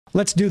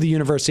Let's do the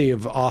University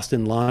of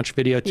Austin launch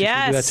video.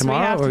 Yes, do that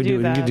tomorrow, we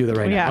can do that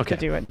right now. We have to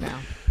do it now.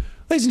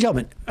 Ladies and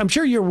gentlemen, I'm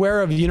sure you're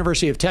aware of the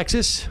University of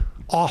Texas,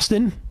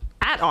 Austin.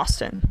 At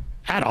Austin.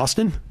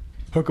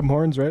 Hook 'em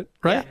horns, right?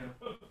 Right?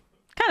 Yeah.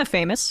 Kind of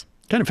famous.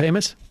 But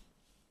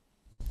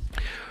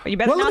you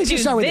better not do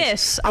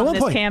this on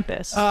this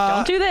campus.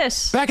 Don't do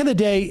this. Back in the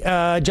day,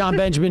 John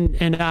Benjamin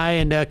and I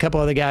and a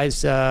couple other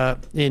guys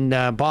in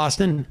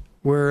Boston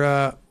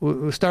were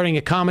starting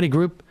a comedy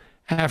group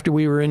after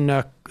we were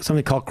in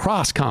something called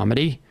Cross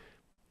Comedy.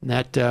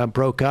 That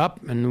broke up,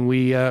 and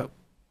we're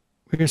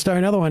going to start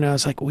another one. And I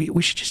was like,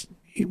 we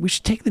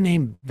should take the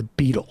name The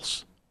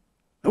Beatles.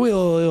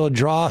 It'll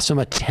draw some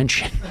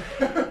attention,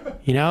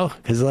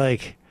 because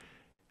like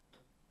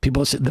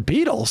people say The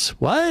Beatles,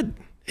 what?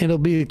 It'll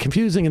be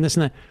confusing and this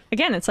and that.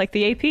 Again, it's like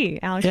the AP,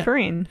 Alex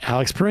Perrine.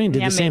 Alex Perrine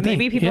did the same thing.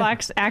 Maybe people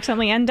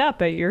accidentally end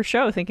up at your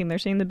show thinking they're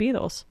seeing the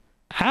Beatles.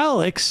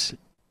 Alex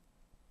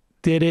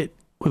did it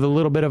with a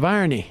little bit of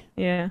irony.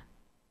 Yeah.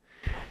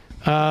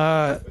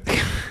 However,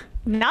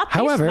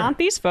 not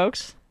these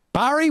folks.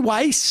 Bari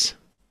Weiss,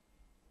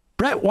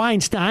 Brett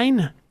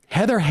Weinstein,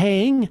 Heather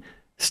Hang,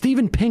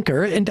 Steven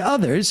Pinker, and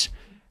others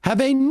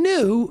have a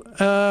new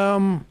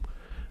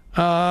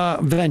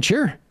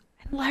venture.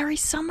 And Larry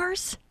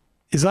Summers?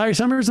 Is Larry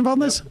Summers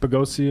involved in this?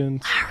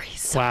 Boghossian. Larry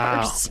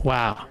Summers.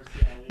 Wow.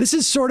 This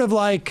is sort of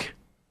like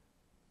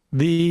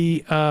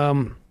the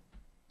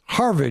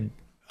Harvard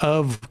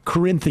of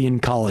Corinthian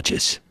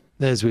colleges,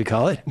 as we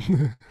call it.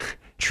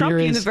 Trump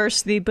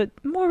University, but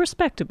more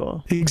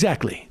respectable.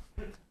 Exactly.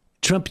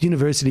 Trump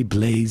University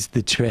blazed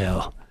the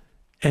trail,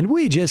 and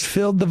we just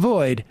filled the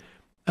void.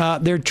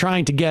 They're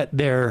trying to get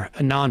their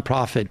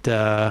nonprofit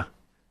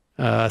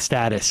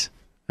status,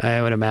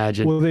 I would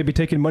imagine. Will they be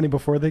taking money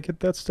before they get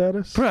that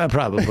status?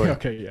 Probably.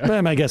 Okay, yeah.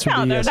 My guess would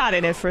be they're yes. not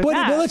in it for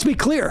that. But let's be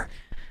clear.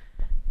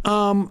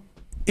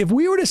 If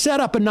we were to set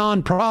up a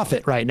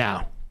nonprofit right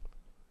now,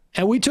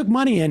 and we took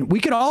money in,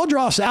 we could all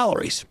draw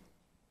salaries.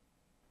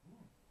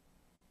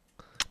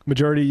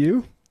 Majority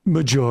you?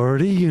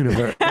 Majority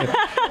universe.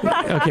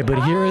 Okay,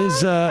 but here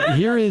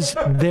is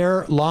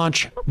their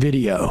launch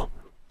video.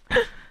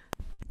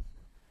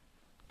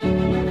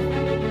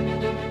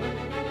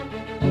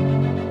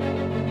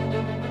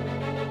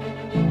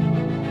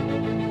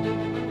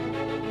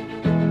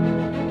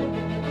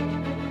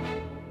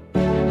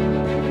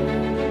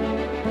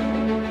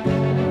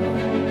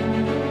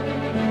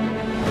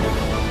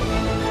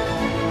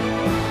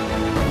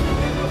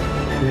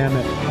 Damn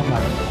it. Come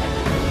on.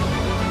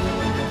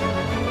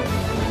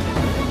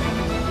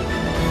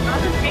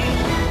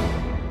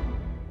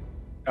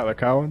 Tyler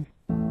Cowen.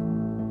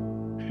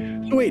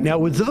 Wait, now,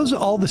 was those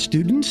all the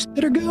students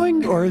that are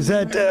going? Or is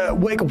that,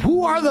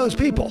 who are those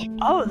people?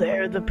 Oh,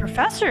 they're the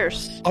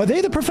professors. Are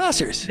they the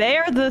professors? They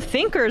are the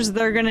thinkers.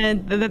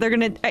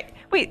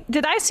 Wait,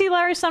 did I see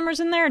Larry Summers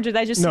in there? Or did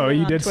I just see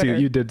him on Twitter?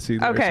 You did see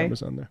Larry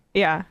Summers on there.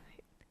 Yeah.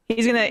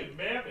 He's going to...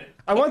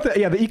 I want the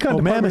econ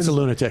department. Mamet's a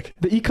lunatic.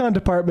 The econ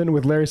department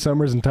with Larry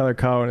Summers and Tyler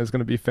Cowen is going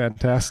to be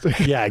fantastic.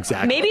 Yeah,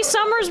 exactly. Maybe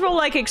Summers will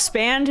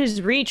expand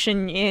his reach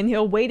and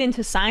he'll wade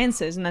into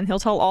sciences, and then he'll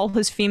tell all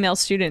his female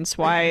students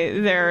why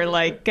they're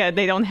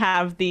they don't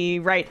have the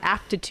right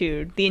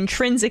aptitude, the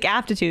intrinsic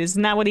aptitude.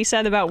 Isn't that what he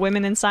said about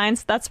women in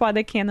science? That's why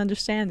they can't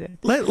understand it.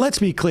 Let's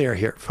be clear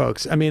here,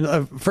 folks. I mean,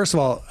 first of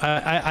all,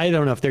 I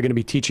don't know if they're going to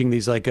be teaching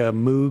these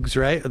Moogs,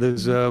 right?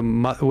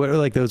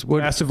 Those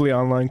massively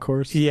online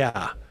course.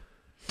 Yeah.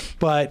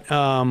 But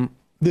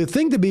the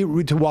thing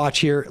to watch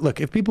here,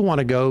 look, if people want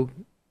to go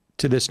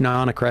to this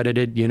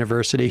non-accredited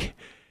university,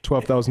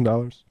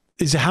 $12,000.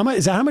 Is that how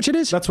much it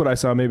is? That's what I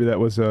saw. Maybe that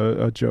was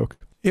a joke.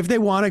 If they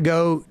want to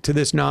go to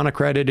this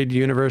non-accredited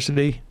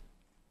university,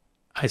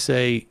 I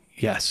say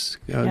yes.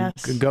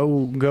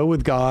 Go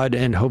with God,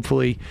 and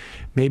hopefully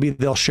maybe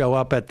they'll show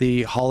up at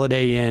the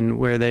Holiday Inn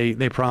where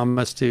they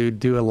promise to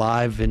do a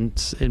live in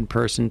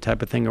person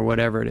type of thing or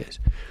whatever it is.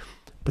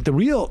 But the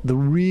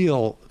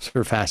real sort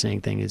of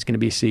fascinating thing is going to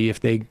be see if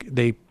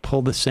they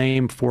pull the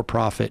same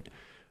for-profit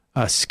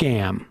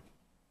scam,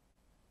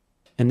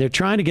 and they're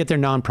trying to get their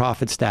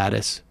nonprofit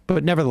status,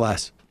 but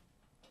nevertheless,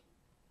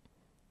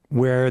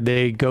 where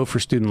they go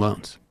for student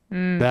loans.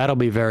 That'll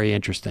be very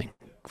interesting.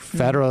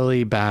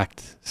 Federally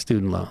backed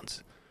student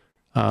loans.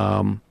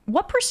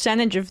 What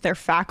percentage of their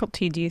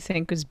faculty do you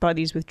think is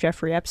buddies with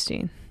Jeffrey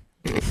Epstein?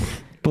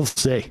 We'll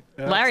see.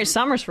 Larry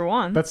Summers, for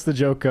one. That's the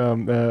joke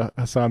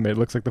Hassan made. It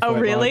looks like the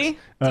flight really?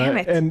 logs. Damn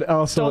it. And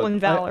also, Stolen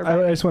valor.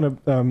 I just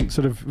want to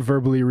sort of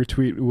verbally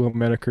retweet Will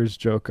Menaker's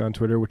joke on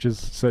Twitter, which is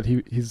said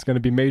he's going to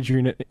be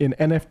majoring in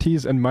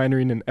NFTs and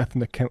minoring in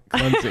ethnic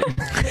cleansing.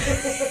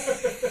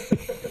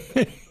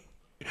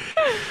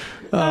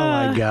 Oh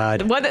my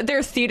God! What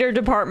their theater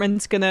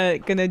department's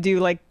gonna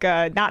do,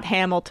 not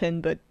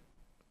Hamilton, but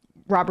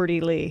Robert E.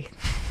 Lee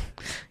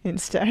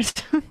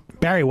instead.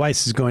 Bari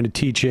Weiss is going to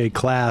teach a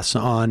class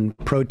on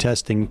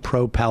protesting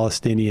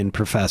pro-Palestinian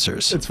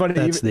professors. It's funny.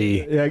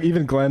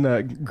 Even Glenn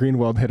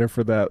Greenwald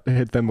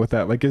hit them with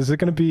that. Are you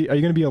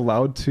going to be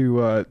allowed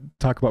to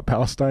talk about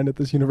Palestine at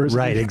this university?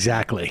 Right,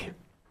 exactly.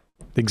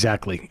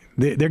 exactly.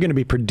 They're going to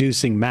be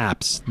producing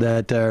maps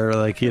that are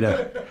like,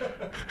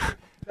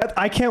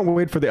 I can't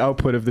wait for the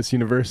output of this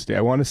university.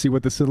 I want to see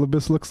what the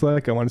syllabus looks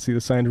like. I want to see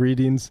the signed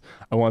readings.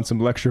 I want some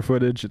lecture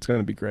footage. It's going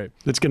to be great.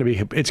 It's going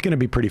to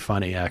be pretty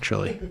funny,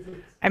 actually.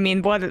 I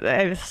mean,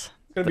 it's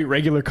going to be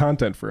regular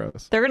content for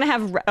us. They're going to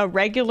have a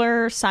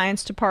regular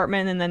science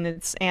department, and then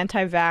it's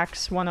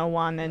anti-vax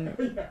 101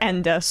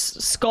 and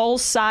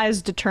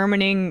skull-size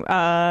determining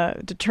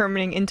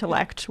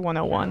intellect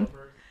 101.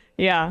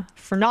 Yeah,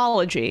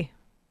 phrenology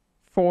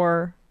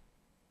for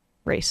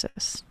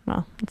racists.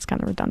 Well, it's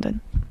kind of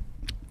redundant.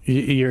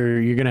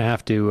 You're going to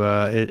have to,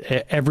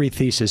 every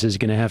thesis is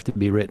going to have to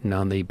be written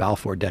on the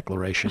Balfour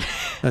Declaration.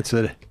 That's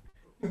it.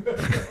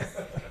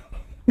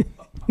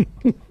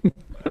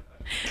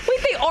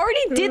 Wait, they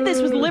already did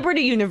this with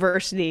Liberty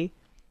University.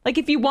 Like,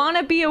 if you want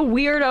to be a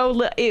weirdo,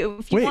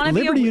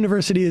 Liberty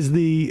University is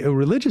the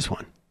religious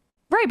one.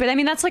 Right, but I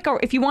mean, that's like,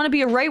 if you want to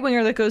be a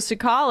right-winger that goes to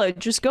college,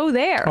 just go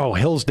there. Oh,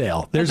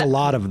 Hillsdale. There's a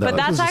lot of those. But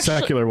that's actually a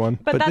secular one.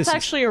 But that's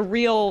actually a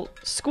real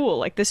school.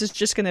 Like, this is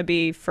just going to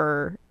be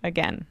for,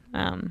 again,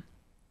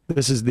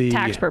 this is the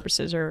tax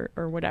purposes or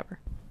whatever.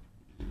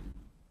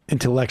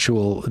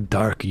 Intellectual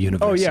dark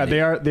university. Oh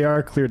yeah, they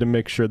are clear to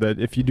make sure that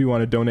if you do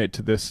want to donate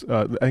to this,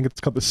 I think it's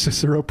called the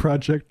Cicero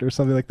Project or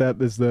something like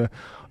that. Is the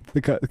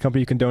company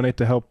you can donate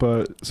to help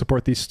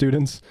support these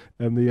students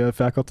and the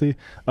faculty.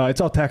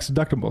 It's all tax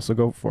deductible, so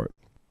go for it.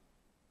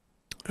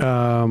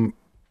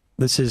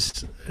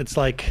 It's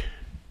like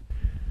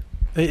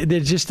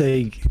there's just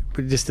a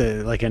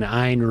like an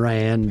Ayn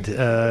Rand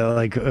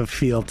like a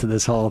feel to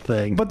this whole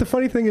thing. But the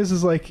funny thing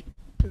is like,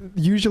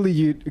 usually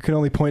you can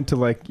only point to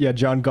like,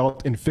 John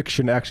Galt in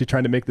fiction actually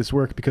trying to make this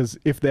work, because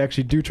if they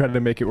actually do try to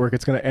make it work,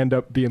 it's going to end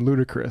up being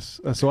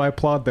ludicrous. So I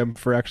applaud them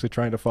for actually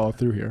trying to follow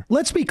through here.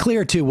 Let's be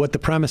clear too what the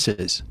premise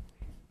is.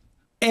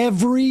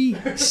 Every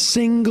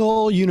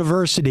single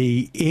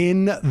university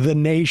in the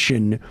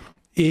nation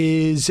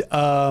is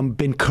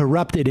been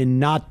corrupted in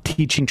not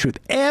teaching truth.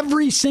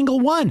 Every single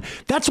one.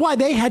 That's why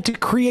they had to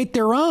create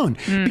their own,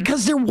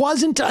 because there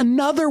wasn't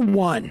another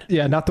one.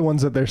 Yeah, not the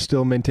ones that they're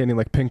still maintaining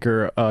like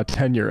Pinker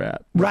tenure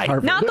at. Right.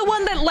 Harvard. Not the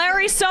one that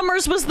Larry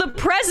Summers was the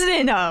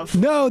president of.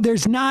 No,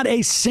 there's not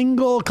a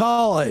single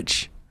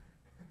college.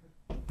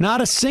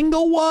 Not a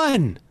single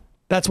one.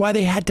 That's why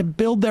they had to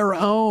build their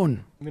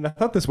own. I mean, I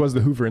thought this was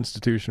the Hoover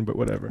Institution, but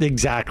whatever.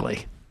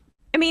 Exactly.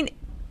 I mean,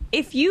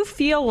 if you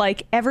feel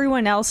like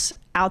everyone else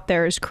out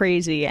there is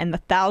crazy and the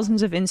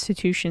thousands of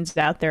institutions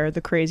out there are the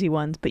crazy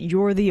ones, but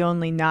you're the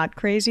only not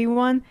crazy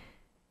one,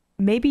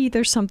 maybe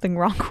there's something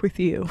wrong with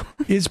you.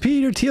 Is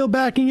Peter Thiel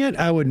backing it?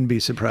 I wouldn't be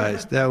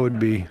surprised. That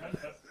would make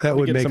a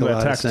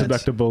lot of sense.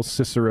 Tax deductible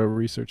Cicero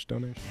research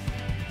donation.